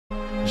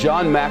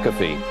John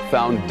McAfee,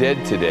 found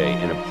dead today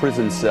in a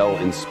prison cell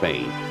in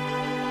Spain.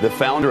 The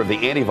founder of the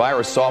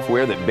antivirus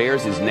software that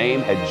bears his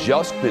name had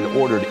just been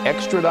ordered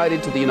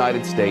extradited to the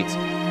United States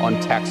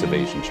on tax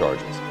evasion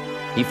charges.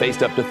 He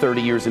faced up to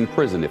 30 years in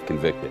prison if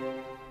convicted.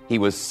 He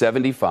was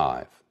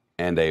 75,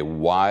 and a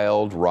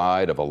wild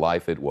ride of a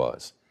life it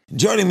was.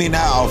 Joining me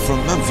now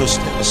from Memphis,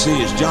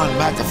 Tennessee is John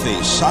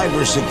McAfee,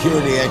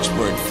 cybersecurity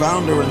expert,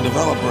 founder and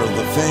developer of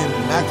the famed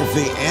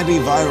McAfee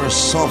antivirus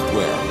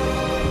software,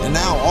 and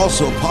now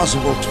also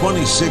possible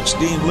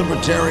 2016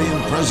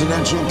 Libertarian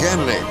presidential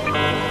candidate.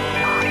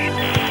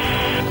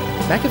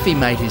 McAfee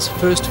made his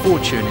first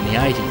fortune in the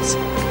 80s.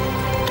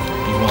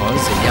 He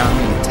was a young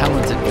and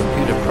talented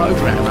computer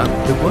programmer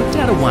who worked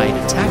out a way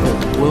to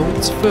tackle the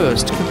world's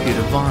first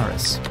computer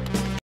virus.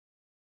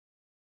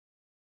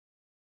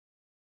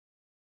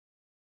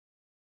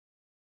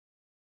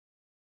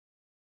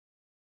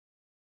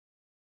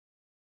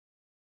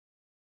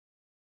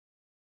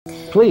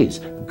 Please,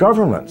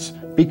 governments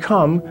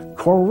become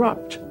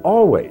corrupt,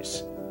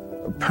 always.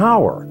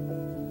 Power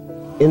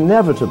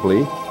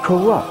inevitably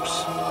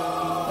corrupts.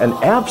 And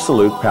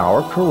absolute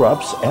power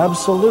corrupts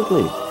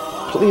absolutely.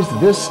 Please,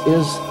 this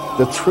is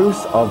the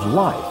truth of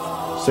life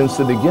since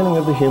the beginning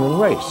of the human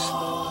race.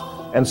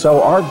 And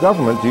so our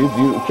government,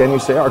 can you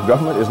say our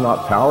government is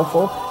not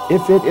powerful?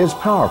 If it is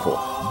powerful,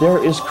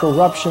 there is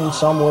corruption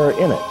somewhere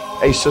in it.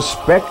 A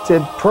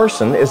suspected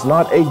person is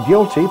not a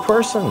guilty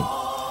person.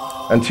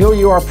 Until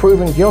you are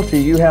proven guilty,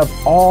 you have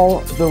all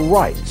the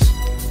rights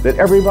that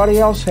everybody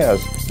else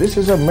has. This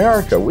is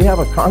America. We have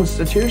a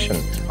constitution.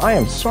 I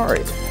am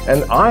sorry.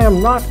 And I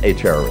am not a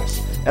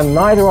terrorist, and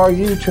neither are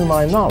you to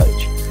my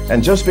knowledge.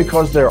 And just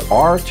because there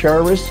are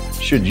terrorists,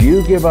 should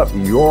you give up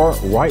your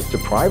right to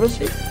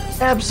privacy?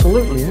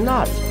 Absolutely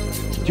not.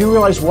 Do you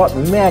realize what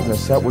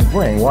madness that would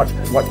bring? What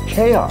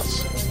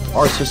chaos?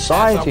 Our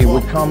society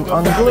would come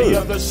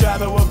unglued.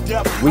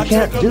 We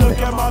can't do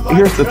that.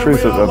 Here's the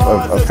truth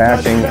of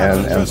hacking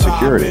and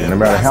security. No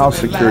matter how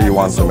secure you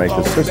want to make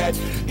the system,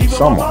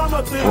 someone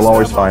will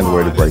always find a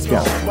way to break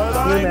in.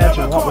 Can you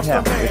imagine what would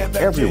happen if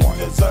everyone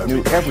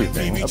knew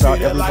everything about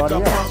everybody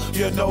else?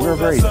 We're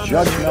very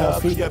judgmental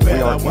people.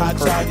 We are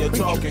imperfect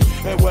creatures.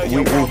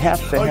 We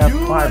have to have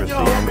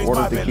privacy in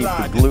order to keep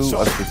the glue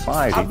of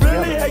society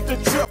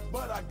together.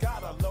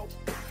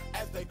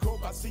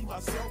 I see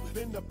myself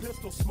in the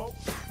pistol smoke,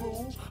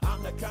 fool.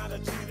 I'm the kind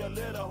of G the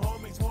little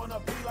homies wanna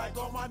be like,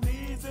 on my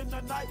knees in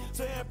the night,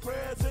 saying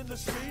prayers in the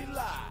street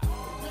light.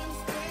 Been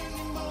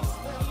spending most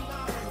of their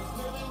lives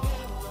living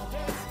in the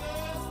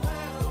gangsta's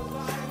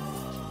paradise.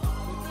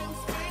 We've been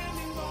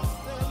spending most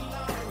of their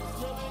lives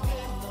living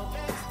in the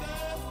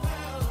gangsta's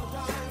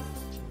paradise.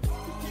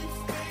 We keep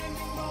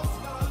spending most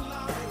of our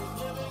lives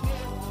living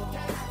in the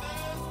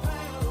gangsta's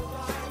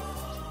paradise.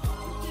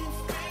 We keep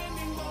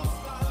spending most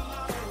of our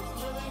lives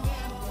living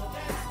in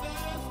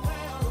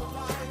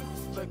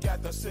look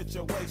at the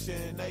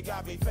situation they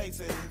got me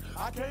facing.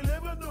 I can't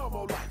live a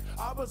normal life.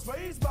 I was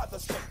raised by the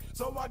state,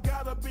 so I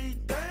gotta be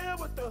down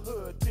with the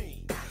hood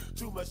team.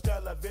 Too much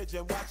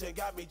television watching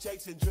got me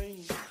chasing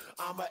dreams.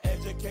 I'm an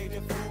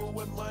educated fool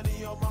with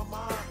money on my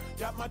mind.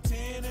 Got my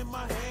 10 in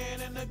my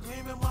hand and a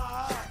gleam in my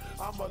eye.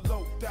 I'm a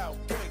loped out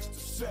gangster,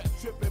 set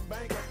tripping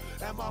banker,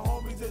 and my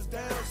homies is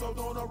down, so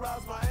don't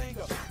arouse my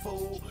anger.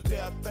 Fool,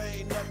 death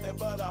ain't nothing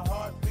but a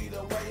heartbeat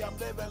away. I'm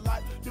living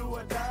life, do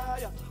or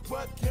die.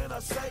 What can I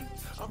say?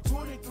 I'm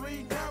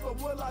 23 now, but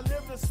will I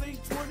live to see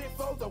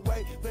 24? The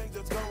way things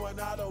is going,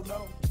 I don't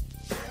know.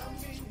 Tell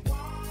me why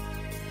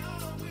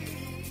are we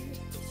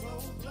so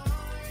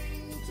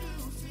blind to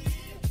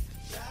see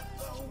that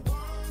the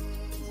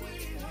ones we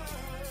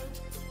hurt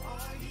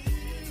are you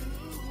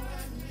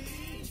and me?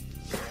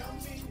 Tell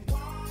me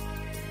why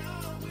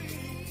are we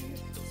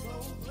so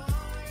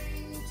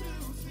blind to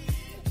see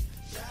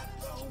that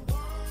the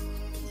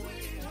ones we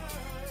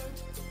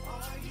hurt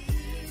are you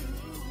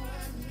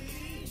and me?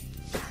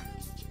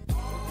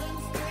 We've been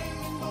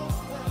spending most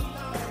of our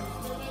lives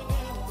living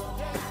in the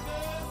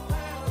gangsta's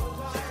paradise.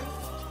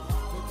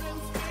 We've been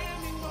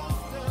spending most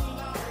of our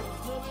lives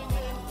living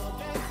in the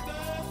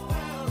gangsta's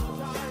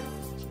paradise.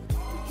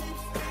 We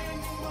keep spending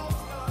most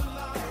of our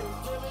lives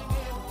living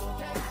in the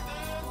gangsta's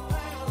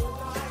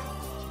paradise.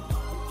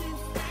 We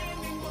keep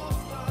spending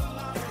most of our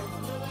lives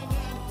living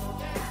in the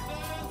gangsta's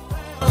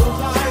paradise.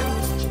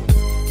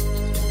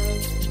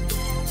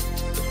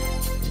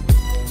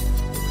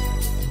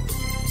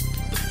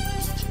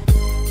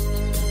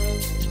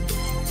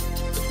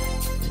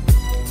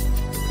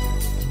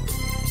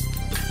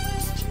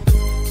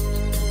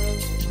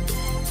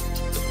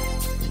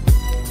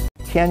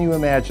 Can you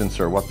imagine,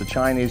 sir, what the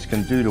Chinese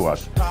can do to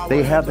us?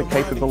 They have the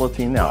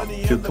capability now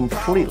to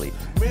completely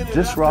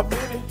disrupt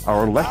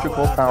our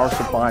electrical power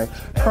supply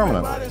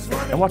permanently.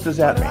 And what does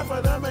that mean?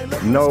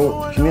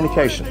 No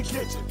communications,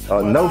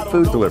 no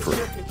food delivery,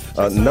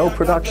 no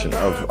production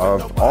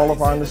of all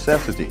of our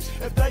necessities.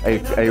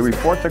 A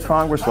report to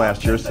Congress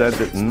last year said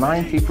that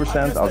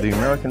 90% of the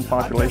American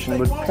population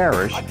would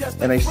perish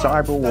in a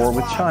cyber war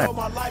with China.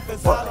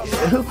 Well,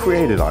 who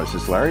created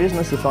ISIS, Larry? Isn't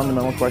this a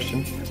fundamental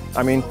question?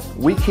 I mean,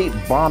 we keep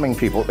bombing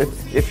people.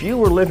 If you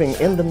were living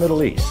in the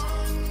Middle East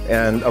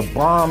and a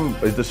bomb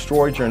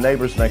destroyed your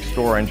neighbors next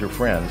door and your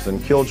friends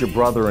and killed your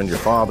brother and your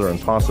father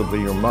and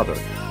possibly your mother,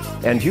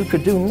 and you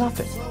could do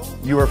nothing,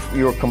 you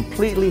are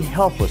completely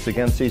helpless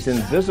against these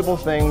invisible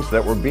things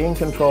that were being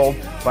controlled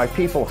by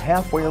people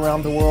halfway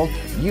around the world,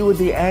 you would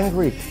be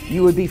angry,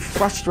 you would be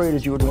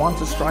frustrated, you would want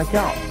to strike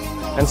out.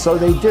 And so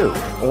they do.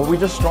 Or we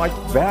just strike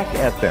back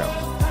at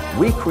them.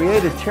 We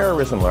created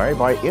terrorism, Larry,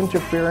 by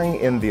interfering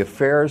in the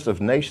affairs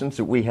of nations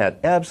that we had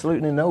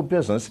absolutely no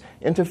business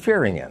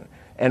interfering in.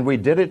 And we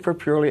did it for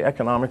purely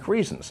economic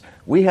reasons.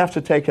 We have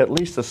to take at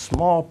least a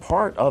small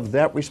part of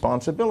that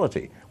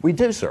responsibility. We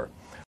do, sir.